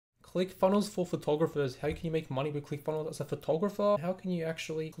ClickFunnels for photographers. How can you make money with ClickFunnels as a photographer? How can you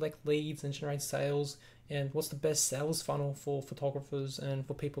actually collect leads and generate sales? And what's the best sales funnel for photographers and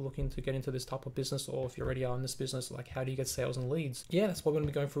for people looking to get into this type of business, or if you already are in this business, like how do you get sales and leads? Yeah, that's what we're going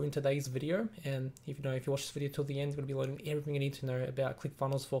to be going through in today's video. And if you watch this video till the end, you're going to be learning everything you need to know about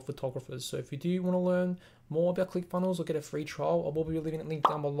ClickFunnels for photographers. So if you do want to learn more about ClickFunnels or get a free trial, I will be leaving a link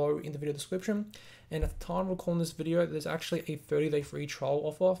down below in the video description. And at the time of recording this video, there's actually a 30-day free trial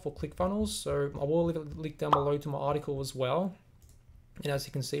offer for ClickFunnels. So I will leave a link down below to my article as well. And as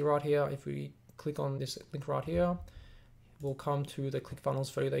you can see right here, if we click on this link right here, we'll come to the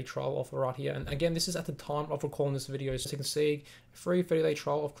ClickFunnels 30-day trial offer right here. And again, this is at the time of recording this video. So you can see a free 30-day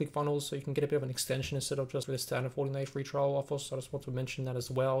trial of ClickFunnels, so you can get a bit of an extension instead of just with a standard 14-day free trial offer. So I just want to mention that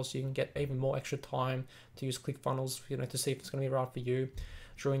as well, so you can get even more extra time to use ClickFunnels, to see if it's going to be right for you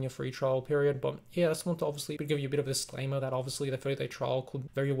during your free trial period. But yeah, I just want to obviously give you a bit of a disclaimer that obviously the 30-day trial could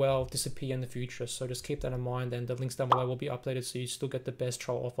very well disappear in the future. So just keep that in mind, and the links down below will be updated so you still get the best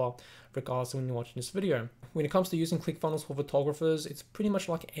trial offer regardless of when you're watching this video. When it comes to using ClickFunnels for photographers, it's pretty much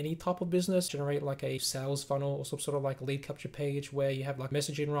like any type of business. Generate like a sales funnel or some sort of like lead capture page where you have like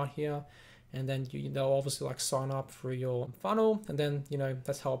messaging right here. And then they'll obviously like sign up for your funnel, and then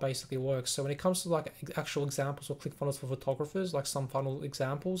that's how it basically works. So when it comes to like actual examples of ClickFunnels for photographers, like some funnel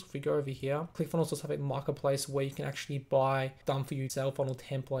examples, if we go over here, ClickFunnels does have a marketplace where you can actually buy done for you sale funnel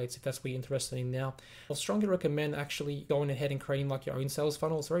templates if that's what you're interested in. Now, I'll strongly recommend actually going ahead and creating like your own sales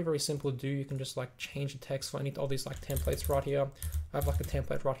funnel. It's very simple to do. You can just like change the text for any of these like templates right here. I have like a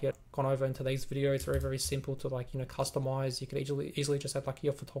template right here gone over in today's video. It's very simple to like customize. You can easily just add like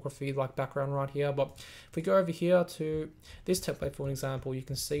your photography like background right here. But if we go over here to this template for an example, you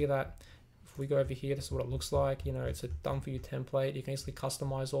can see that if we go over here, this is what it looks like. It's a done for you template. You can easily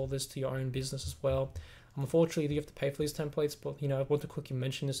customize all this to your own business as well. Unfortunately, you have to pay for these templates, but I want to quickly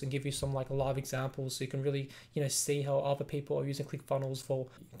mention this and give you some like live examples so you can really see how other people are using ClickFunnels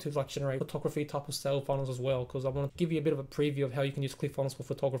to like generate photography type of sale funnels as well, because I want to give you a bit of a preview of how you can use ClickFunnels for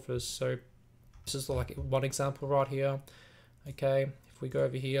photographers. So this is like one example right here. Okay, if we go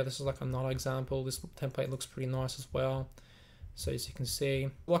over here, this is like another example. This template looks pretty nice as well. So as you can see,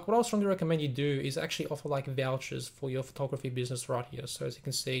 like what I strongly recommend you do is actually offer like vouchers for your photography business right here. So as you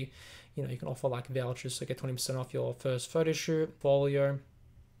can see, you can offer like vouchers, so get 20% off your first photo shoot, portfolio.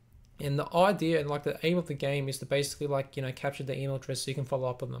 And the idea and like the aim of the game is to basically like, capture the email address so you can follow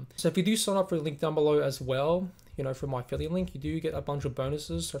up on them. So if you do sign up for a link down below as well, for my affiliate link, you do get a bunch of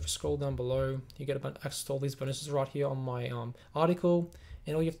bonuses. So if you scroll down below, you get access to all these bonuses right here on my article.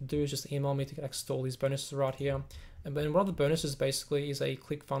 And all you have to do is just email me to get access to all these bonuses right here. And then one of the bonuses basically is a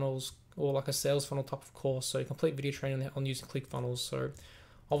ClickFunnels or like a sales funnel type of course. So a complete video training on using ClickFunnels. So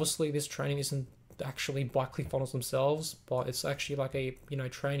obviously this training isn't actually by ClickFunnels themselves, but it's actually like a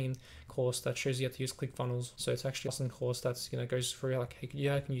training course that shows you how to use ClickFunnels. So it's actually a custom course that's goes through like you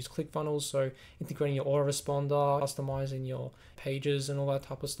can use ClickFunnels, so integrating your autoresponder, customizing your pages and all that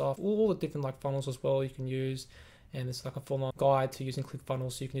type of stuff, all the different like funnels as well you can use. And it's like a full guide to using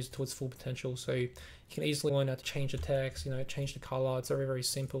ClickFunnels, so you can use it to its full potential. So you can easily learn how to change the text, change the color. It's very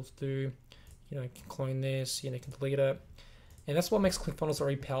simple to do. You can clone this, you can delete it. And that's what makes ClickFunnels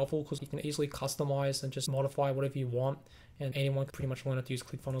very powerful, because you can easily customize and just modify whatever you want. And anyone can pretty much learn how to use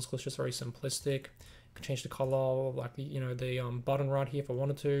ClickFunnels because it's just very simplistic. You can change the color, like the button right here if I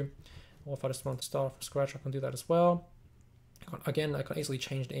wanted to. Or if I just want to start from scratch, I can do that as well. Again, I can easily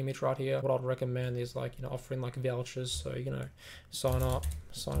change the image right here. What I'd recommend is like, offering like vouchers. So, sign up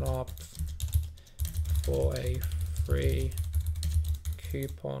for a free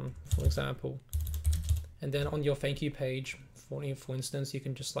coupon, for example. And then on your thank you page, for instance, you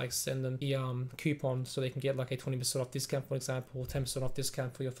can just like send them the coupon so they can get like a 20% off discount, for example, or 10% off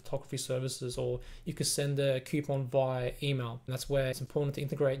discount for your photography services. Or you could send a coupon via email. And that's where it's important to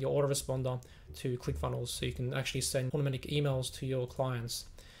integrate your autoresponder to ClickFunnels, so you can actually send automatic emails to your clients.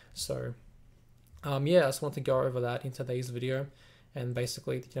 So yeah, I just want to go over that in today's video, and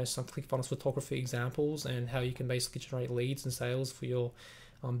basically some ClickFunnels photography examples and how you can basically generate leads and sales for your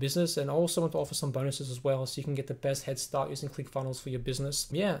business. And I also want to offer some bonuses as well, so you can get the best head start using ClickFunnels for your business.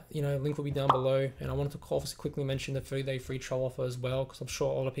 Yeah, link will be down below. And I wanted to obviously quickly mention the 30-day free trial offer as well, because I'm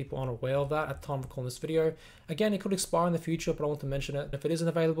sure a lot of people aren't aware of that at the time of recording this video. Again, it could expire in the future, but I want to mention it. If it isn't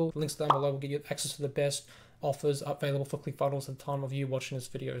available, the links down below will get you access to the best offers available for ClickFunnels at the time of you watching this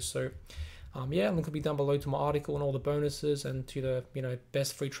video. So yeah, link will be down below to my article and all the bonuses, and to the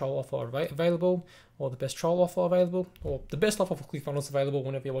best free trial offer available, or the best trial offer available, or the best offer for ClickFunnels available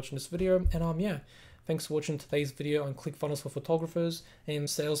whenever you're watching this video. And yeah, thanks for watching today's video on ClickFunnels for photographers and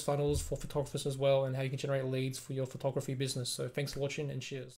sales funnels for photographers as well, and how you can generate leads for your photography business. So thanks for watching, and cheers.